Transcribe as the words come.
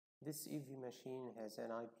This EV machine has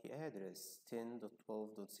an IP address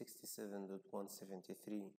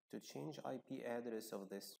 10.12.67.173. To change IP address of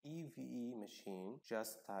this EVE machine,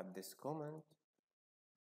 just type this command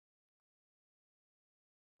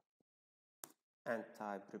and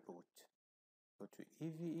type reboot. Go to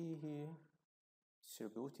EVE here, it's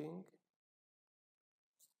rebooting.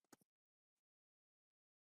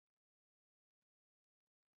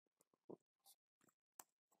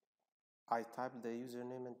 I type the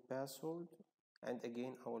username and password, and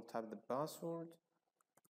again I will type the password.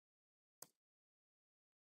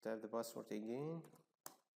 Type the password again,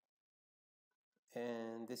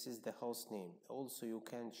 and this is the host name. Also, you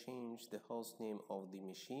can change the host name of the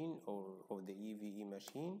machine or of the EVE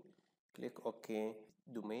machine. Click OK.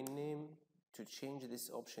 Domain name, to change this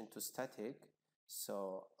option to static,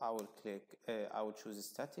 so I will choose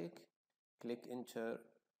static. Click enter.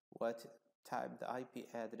 Type the IP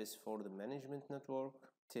address for the management network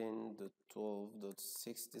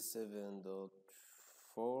 10.12.67.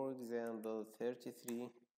 For example 33.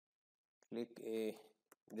 Click A.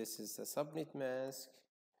 This is a subnet mask.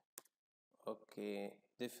 Okay,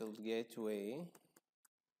 default gateway.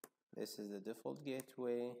 This is the default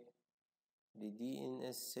gateway. The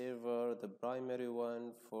DNS server, the primary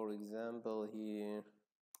one, for example here.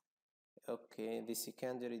 Okay, the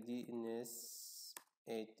secondary DNS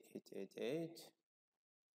 8888.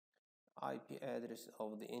 IP address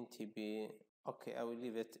of the NTP. Okay, I will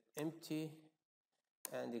leave it empty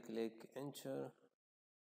and click enter.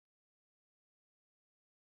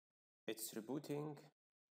 It's rebooting.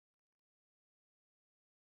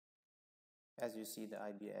 As you see, the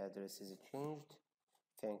IP address is changed.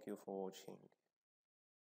 Thank you for watching.